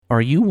Are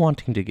you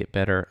wanting to get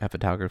better at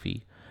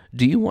photography?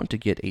 Do you want to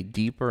get a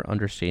deeper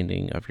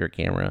understanding of your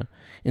camera?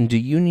 And do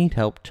you need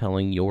help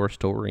telling your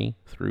story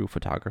through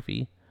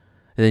photography?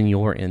 Then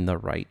you're in the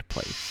right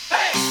place.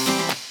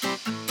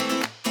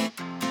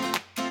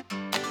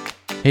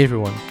 Hey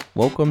everyone,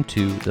 welcome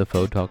to the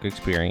Photalk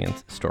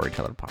Experience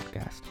Storyteller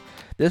Podcast.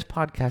 This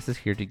podcast is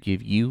here to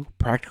give you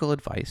practical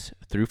advice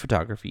through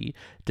photography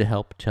to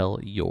help tell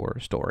your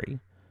story.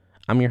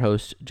 I'm your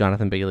host,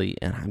 Jonathan Bailey,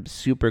 and I'm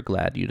super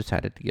glad you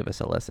decided to give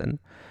us a listen.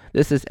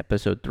 This is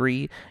episode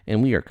 3,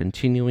 and we are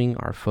continuing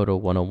our Photo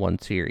 101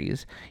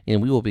 series,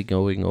 and we will be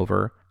going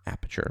over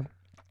Aperture.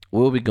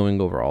 We'll be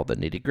going over all the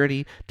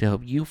nitty-gritty to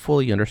help you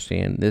fully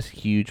understand this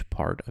huge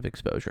part of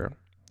exposure.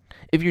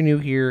 If you're new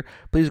here,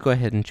 please go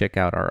ahead and check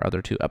out our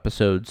other 2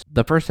 episodes.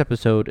 The first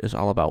episode is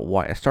all about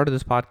why I started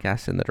this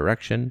podcast and the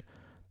direction.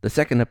 The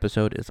second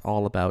episode is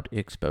all about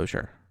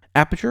exposure.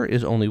 Aperture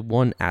is only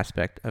one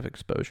aspect of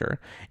exposure,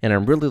 and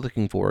I'm really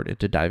looking forward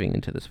to diving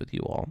into this with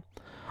you all.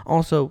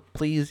 Also,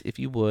 please, if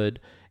you would,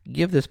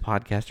 give this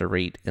podcast a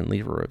rate and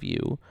leave a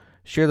review.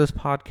 Share this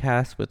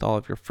podcast with all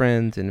of your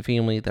friends and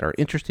family that are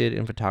interested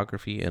in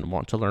photography and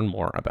want to learn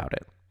more about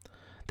it.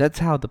 That's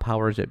how the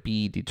powers that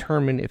be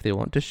determine if they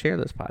want to share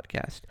this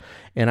podcast,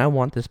 and I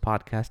want this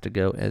podcast to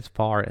go as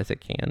far as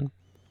it can.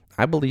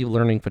 I believe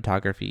learning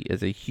photography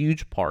is a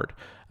huge part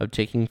of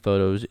taking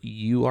photos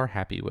you are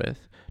happy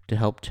with to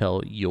help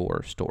tell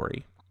your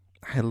story.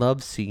 I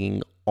love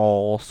seeing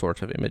all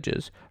sorts of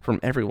images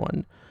from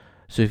everyone.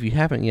 So if you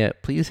haven't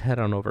yet, please head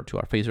on over to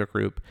our Facebook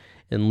group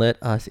and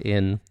let us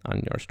in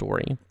on your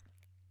story.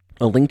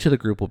 A link to the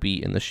group will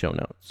be in the show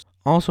notes.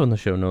 Also in the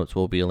show notes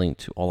will be a link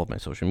to all of my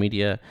social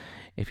media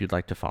if you'd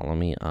like to follow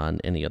me on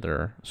any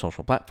other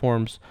social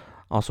platforms.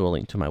 Also a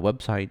link to my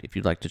website if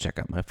you'd like to check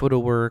out my photo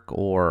work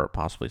or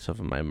possibly some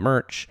of my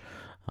merch.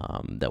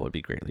 That would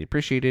be greatly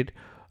appreciated.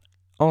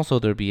 Also,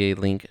 there'll be a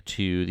link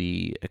to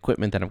the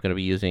equipment that I'm going to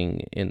be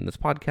using in this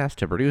podcast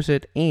to produce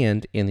it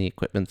and in the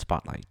equipment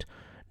spotlight.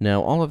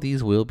 Now, all of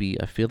these will be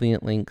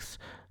affiliate links,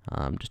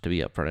 just to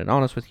be upfront and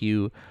honest with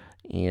you.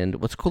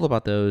 And what's cool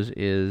about those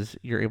is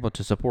you're able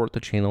to support the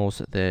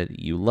channels that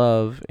you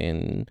love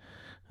and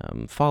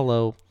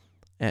follow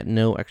at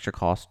no extra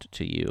cost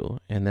to you.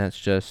 And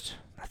that's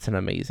an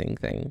amazing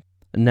thing.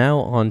 Now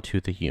on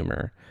to the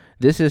humor.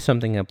 This is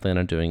something I plan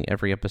on doing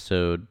every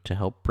episode to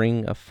help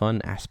bring a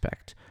fun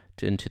aspect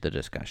into the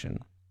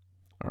discussion.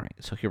 All right,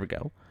 so here we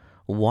go.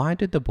 Why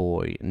did the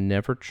boy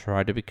never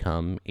try to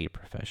become a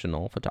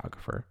professional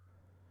photographer?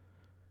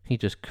 He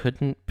just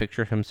couldn't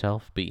picture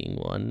himself being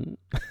one.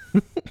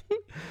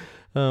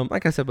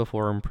 Like I said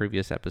before in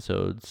previous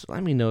episodes,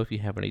 let me know if you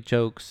have any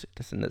jokes. It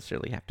doesn't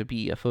necessarily have to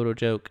be a photo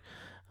joke.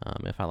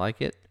 If I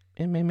like it,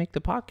 it may make the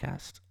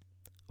podcast.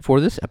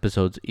 For this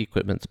episode's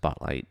equipment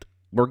spotlight,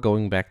 we're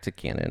going back to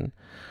Canon.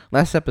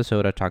 Last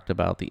episode, I talked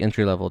about the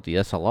entry-level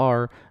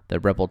DSLR, the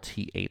Rebel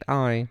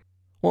T8i.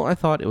 Well, I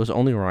thought it was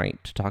only right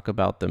to talk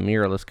about the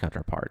mirrorless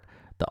counterpart,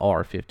 the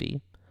R50.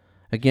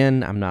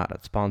 Again, I'm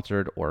not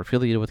sponsored or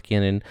affiliated with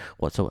Canon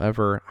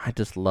whatsoever. I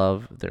just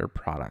love their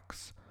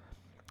products.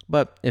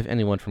 But if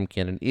anyone from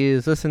Canon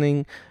is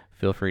listening,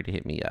 feel free to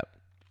hit me up.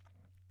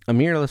 A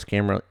mirrorless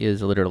camera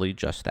is literally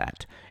just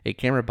that, a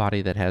camera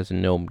body that has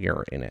no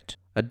mirror in it.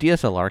 A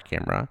DSLR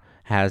camera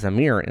has a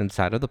mirror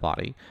inside of the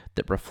body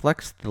that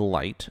reflects the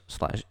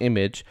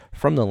light/image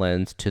from the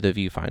lens to the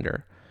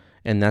viewfinder.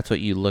 And that's what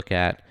you look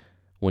at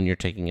when you're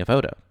taking a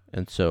photo.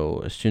 And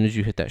so as soon as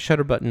you hit that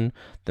shutter button,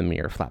 the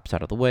mirror flaps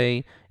out of the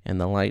way and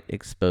the light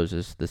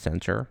exposes the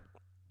sensor.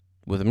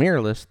 With a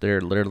mirrorless, there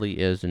literally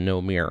is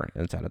no mirror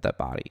inside of that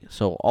body.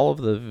 So all of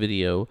the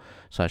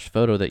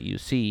video/photo that you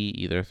see,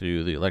 either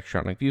through the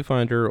electronic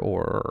viewfinder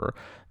or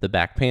the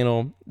back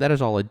panel, that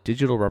is all a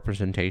digital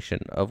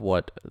representation of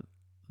what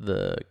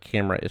the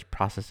camera is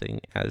processing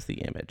as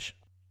the image.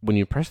 When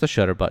you press the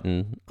shutter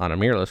button on a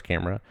mirrorless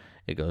camera,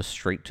 it goes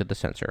straight to the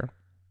sensor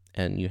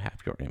and you have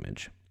your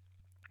image.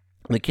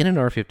 The Canon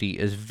R50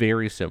 is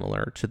very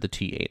similar to the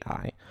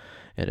T8i.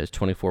 It has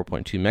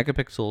 24.2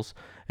 megapixels.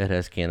 It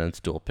has Canon's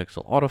dual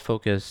pixel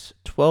autofocus,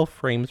 12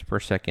 frames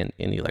per second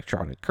in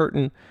electronic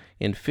curtain,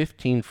 and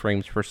 15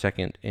 frames per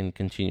second in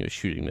continuous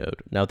shooting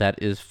mode. Now that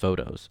is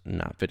photos,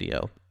 not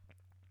video.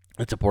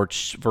 It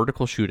supports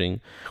vertical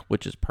shooting,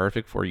 which is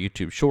perfect for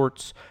YouTube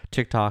Shorts,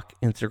 TikTok,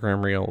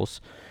 Instagram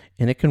Reels,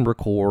 and it can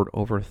record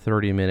over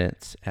 30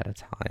 minutes at a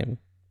time,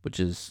 which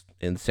is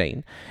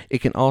insane.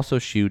 It can also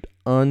shoot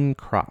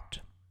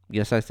uncropped,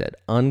 yes I said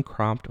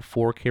uncropped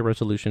 4K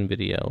resolution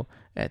video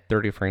at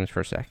 30 frames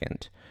per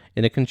second,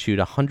 and it can shoot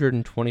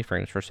 120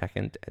 frames per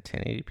second at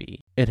 1080p.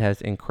 It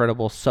has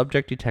incredible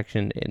subject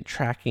detection and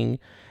tracking,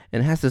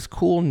 and has this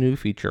cool new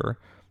feature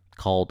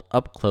called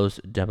up close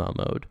demo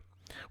mode,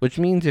 which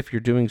means if you're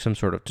doing some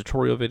sort of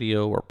tutorial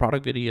video or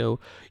product video,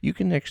 you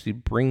can actually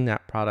bring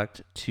that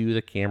product to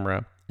the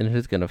camera and it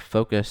is going to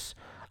focus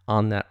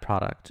on that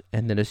product.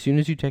 And then as soon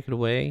as you take it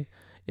away,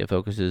 it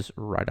focuses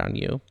right on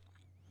you.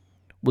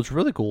 What's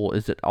really cool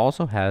is it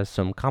also has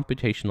some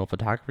computational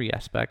photography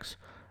aspects,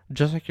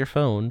 just like your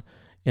phone,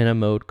 in a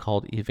mode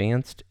called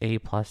Advanced A+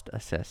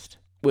 Assist,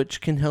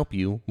 which can help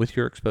you with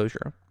your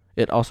exposure.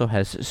 It also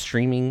has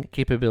streaming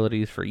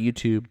capabilities for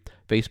YouTube,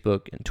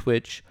 Facebook, and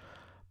Twitch,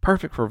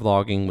 perfect for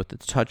vlogging with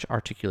its touch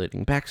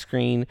articulating back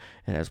screen.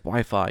 It has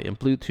Wi-Fi and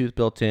Bluetooth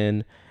built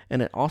in,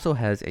 and it also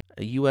has a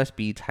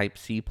USB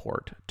Type-C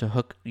port to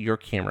hook your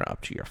camera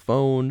up to your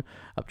phone,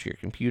 up to your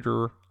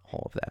computer,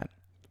 all of that.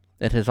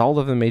 It has all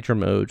of the major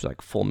modes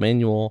like full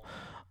manual,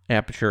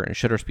 aperture and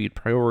shutter speed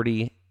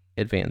priority,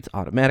 advanced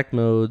automatic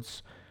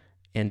modes,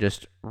 and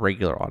just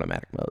regular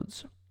automatic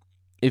modes.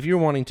 If you're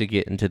wanting to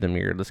get into the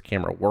mirrorless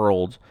camera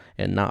world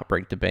and not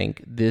break the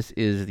bank, this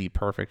is the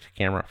perfect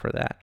camera for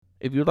that.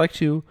 If you'd like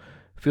to,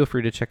 feel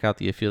free to check out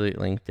the affiliate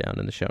link down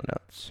in the show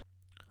notes.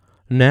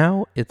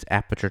 Now it's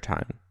aperture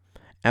time.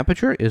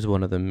 Aperture is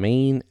one of the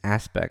main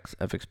aspects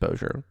of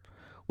exposure,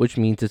 which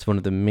means it's one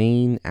of the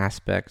main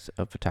aspects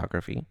of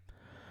photography.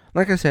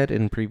 Like I said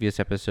in previous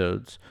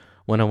episodes,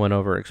 when I went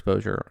over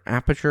exposure,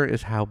 aperture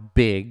is how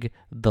big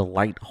the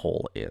light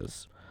hole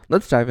is.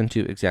 Let's dive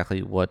into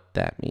exactly what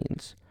that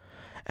means.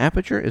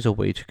 Aperture is a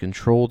way to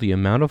control the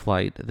amount of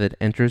light that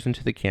enters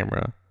into the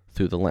camera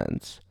through the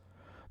lens.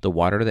 The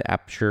wider the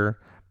aperture,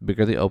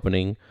 bigger the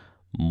opening,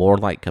 more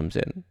light comes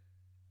in.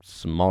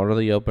 Smaller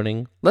the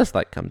opening, less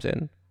light comes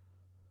in.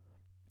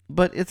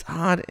 But it's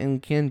odd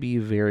and can be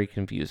very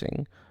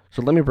confusing.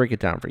 So let me break it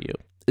down for you.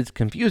 It's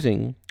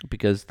confusing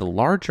because the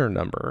larger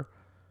number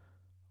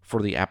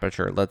for the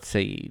aperture, let's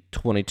say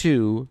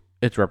 22,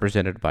 it's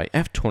represented by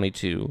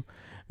f22,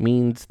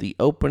 means the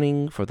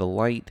opening for the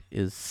light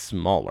is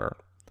smaller.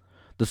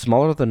 The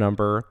smaller the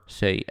number,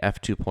 say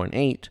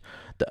f2.8,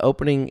 the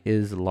opening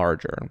is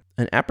larger.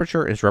 An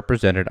aperture is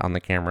represented on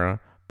the camera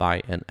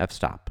by an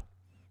f-stop.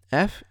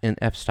 F in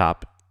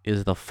f-stop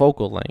is the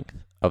focal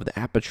length of the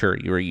aperture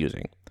you are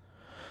using.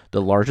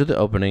 The larger the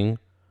opening,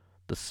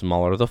 the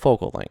smaller the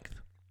focal length,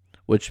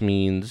 which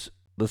means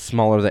the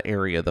smaller the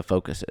area the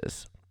focus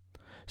is.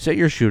 Say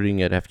you're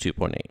shooting at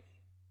f2.8.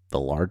 The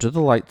larger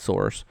the light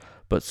source,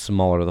 but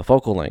smaller the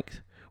focal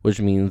length,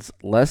 which means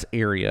less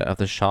area of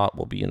the shot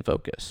will be in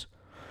focus.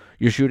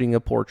 You're shooting a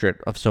portrait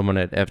of someone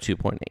at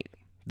f2.8.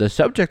 The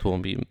subject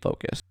won't be in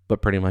focus,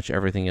 but pretty much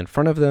everything in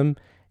front of them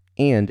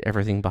and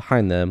everything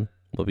behind them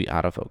will be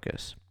out of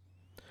focus.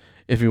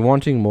 If you're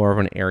wanting more of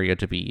an area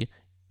to be,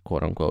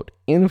 quote unquote,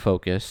 in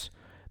focus,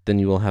 then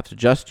you will have to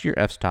adjust your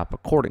f-stop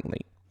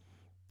accordingly.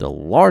 The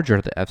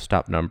larger the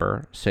f-stop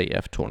number, say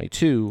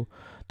f22,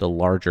 the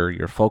larger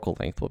your focal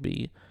length will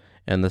be,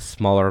 and the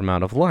smaller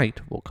amount of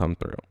light will come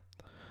through.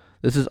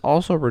 This is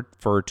also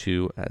referred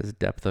to as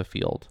depth of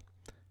field.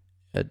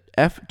 At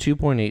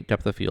f2.8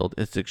 depth of field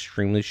is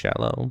extremely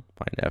shallow,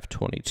 while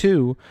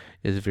f22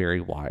 is very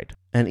wide.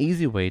 An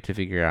easy way to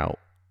figure out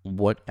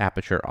what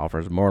aperture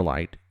offers more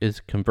light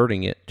is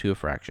converting it to a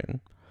fraction.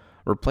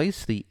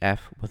 Replace the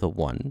f with a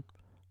 1.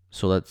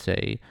 So let's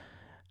say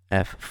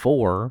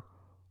f4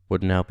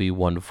 would now be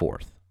 1/4.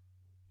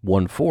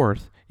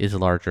 1/4 is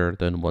larger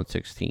than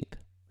 1/16,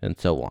 and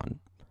so on.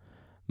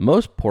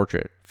 Most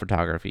portrait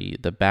photography,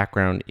 the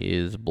background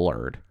is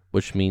blurred,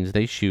 which means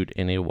they shoot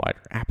in a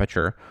wider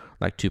aperture,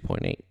 like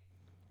 2.8.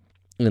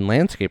 In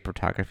landscape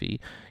photography,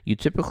 you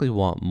typically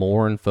want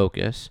more in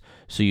focus,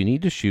 so you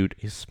need to shoot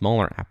a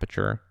smaller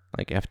aperture,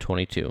 like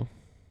f22.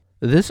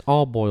 This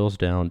all boils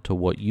down to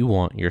what you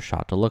want your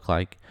shot to look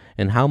like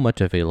and how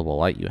much available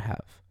light you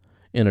have.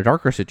 In a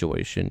darker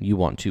situation, you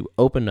want to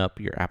open up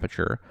your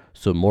aperture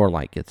so more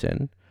light gets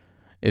in.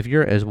 If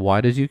you're as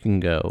wide as you can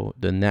go,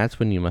 then that's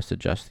when you must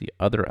adjust the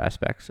other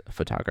aspects of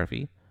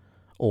photography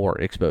or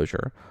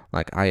exposure,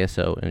 like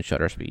ISO and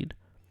shutter speed.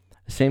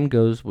 Same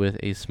goes with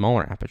a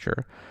smaller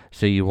aperture.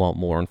 Say you want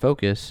more in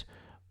focus,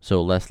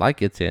 so less light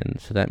gets in,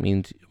 so that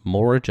means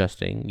more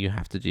adjusting you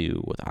have to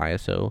do with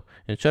ISO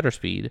and shutter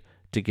speed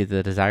to get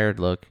the desired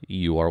look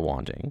you are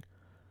wanting.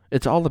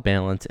 It's all a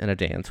balance and a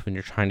dance when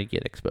you're trying to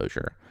get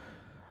exposure.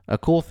 A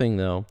cool thing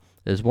though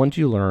is once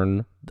you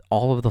learn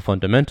all of the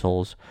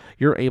fundamentals,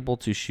 you're able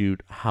to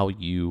shoot how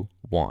you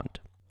want.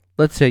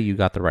 Let's say you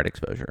got the right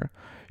exposure,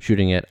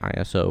 shooting at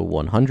ISO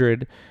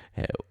 100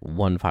 at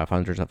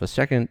 1/500th of a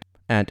second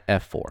at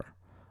f4,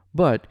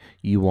 but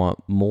you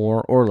want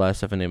more or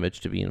less of an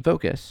image to be in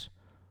focus.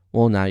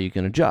 Well, now you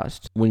can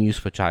adjust. When you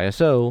switch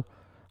ISO,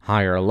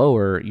 higher or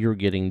lower, you're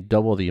getting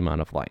double the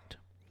amount of light.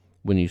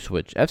 When you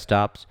switch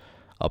f-stops,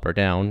 up or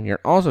down,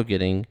 you're also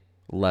getting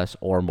less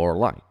or more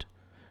light.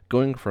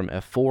 Going from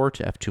f4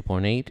 to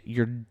f2.8,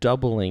 you're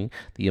doubling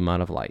the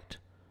amount of light.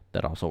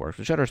 That also works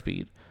with shutter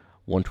speed.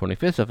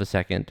 1/25th of a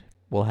second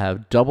will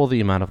have double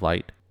the amount of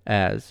light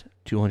as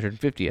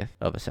 250th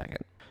of a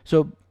second.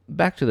 So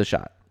back to the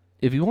shot.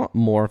 If you want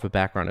more of a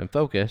background in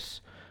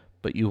focus,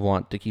 but you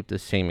want to keep the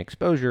same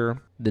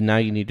exposure, then now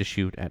you need to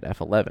shoot at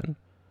f11.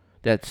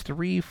 That's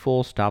 3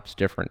 full stops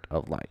different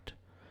of light.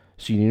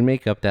 So you need to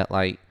make up that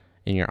light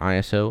in your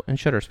ISO and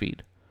shutter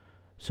speed.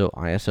 So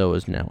ISO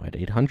is now at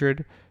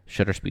 800,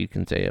 shutter speed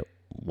can say at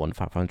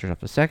 1/500th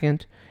of a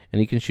second,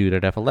 and you can shoot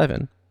at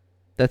f11.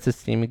 That's the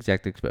same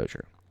exact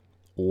exposure.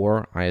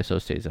 or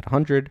ISO stays at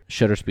 100,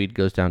 shutter speed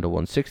goes down to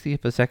 1/60th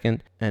of a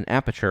second, and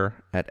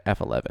aperture at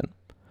f11.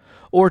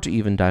 Or to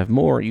even dive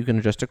more, you can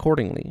adjust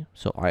accordingly.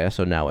 So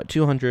ISO now at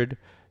 200,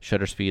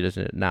 shutter speed is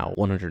at now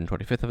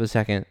 125th of a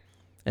second,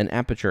 and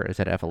aperture is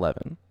at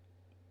f11.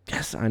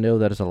 Yes, I know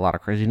that is a lot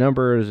of crazy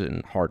numbers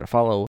and hard to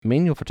follow.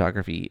 Manual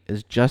photography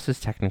is just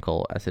as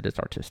technical as it is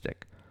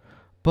artistic.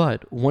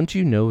 But once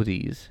you know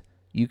these,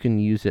 you can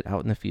use it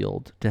out in the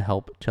field to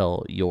help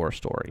tell your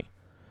story.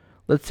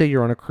 Let's say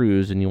you're on a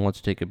cruise and you want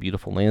to take a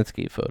beautiful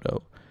landscape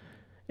photo,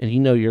 and you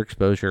know your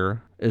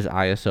exposure is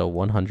ISO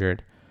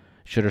 100,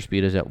 shutter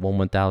speed is at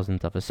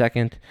 1/1000th of a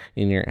second,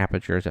 and your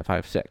aperture is at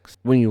 5.6.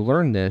 When you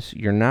learn this,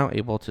 you're now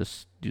able to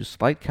do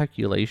slight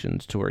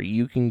calculations to where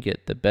you can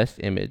get the best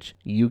image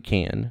you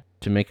can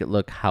to make it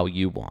look how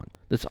you want.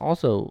 This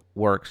also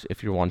works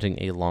if you're wanting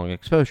a long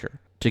exposure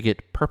to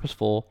get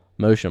purposeful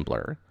motion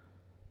blur,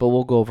 but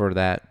we'll go over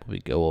that when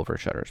we go over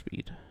shutter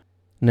speed.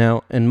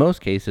 Now, in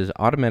most cases,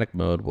 automatic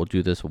mode will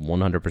do this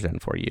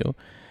 100% for you,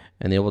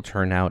 and they will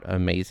turn out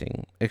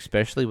amazing,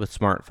 especially with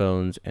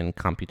smartphones and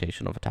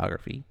computational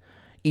photography.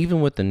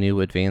 Even with the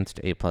new advanced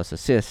A+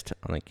 assist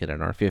on the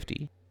Canon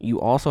R50, you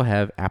also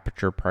have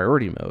aperture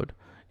priority mode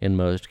in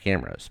most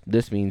cameras.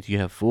 This means you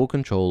have full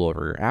control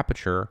over your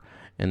aperture,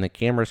 and the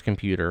camera's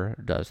computer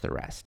does the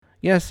rest.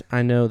 Yes,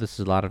 I know this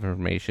is a lot of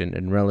information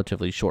in a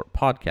relatively short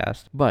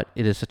podcast, but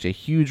it is such a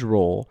huge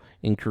role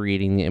in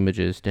creating the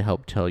images to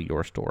help tell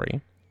your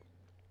story.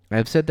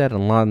 I've said that a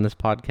lot in this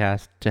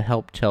podcast, to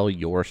help tell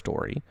your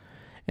story,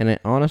 and I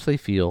honestly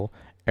feel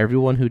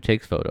everyone who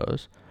takes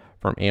photos,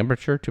 from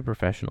amateur to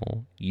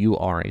professional, you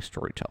are a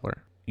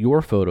storyteller.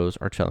 Your photos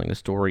are telling the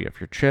story of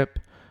your trip,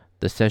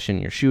 the session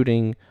you're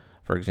shooting,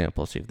 for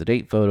example, save the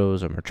date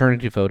photos or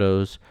maternity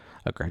photos,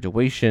 a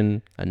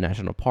graduation, a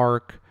national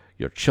park,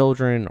 your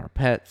children or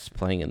pets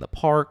playing in the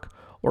park,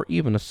 or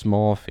even a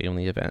small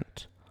family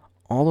event.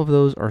 All of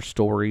those are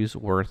stories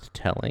worth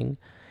telling,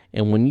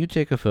 and when you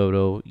take a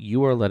photo,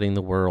 you are letting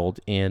the world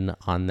in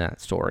on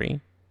that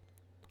story.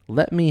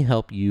 Let me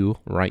help you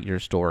write your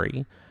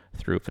story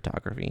through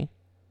photography.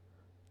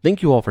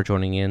 Thank you all for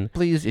joining in.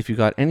 Please, if you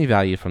got any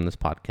value from this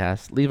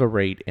podcast, leave a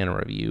rate and a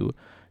review.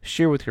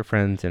 Share with your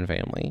friends and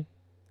family.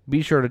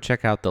 Be sure to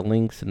check out the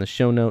links in the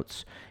show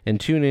notes and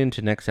tune in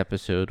to next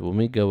episode when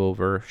we go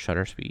over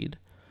shutter speed.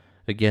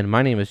 Again,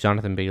 my name is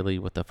Jonathan Bailey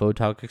with the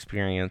Photog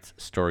Experience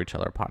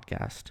Storyteller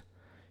Podcast.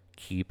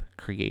 Keep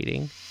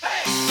creating.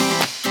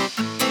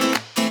 Hey!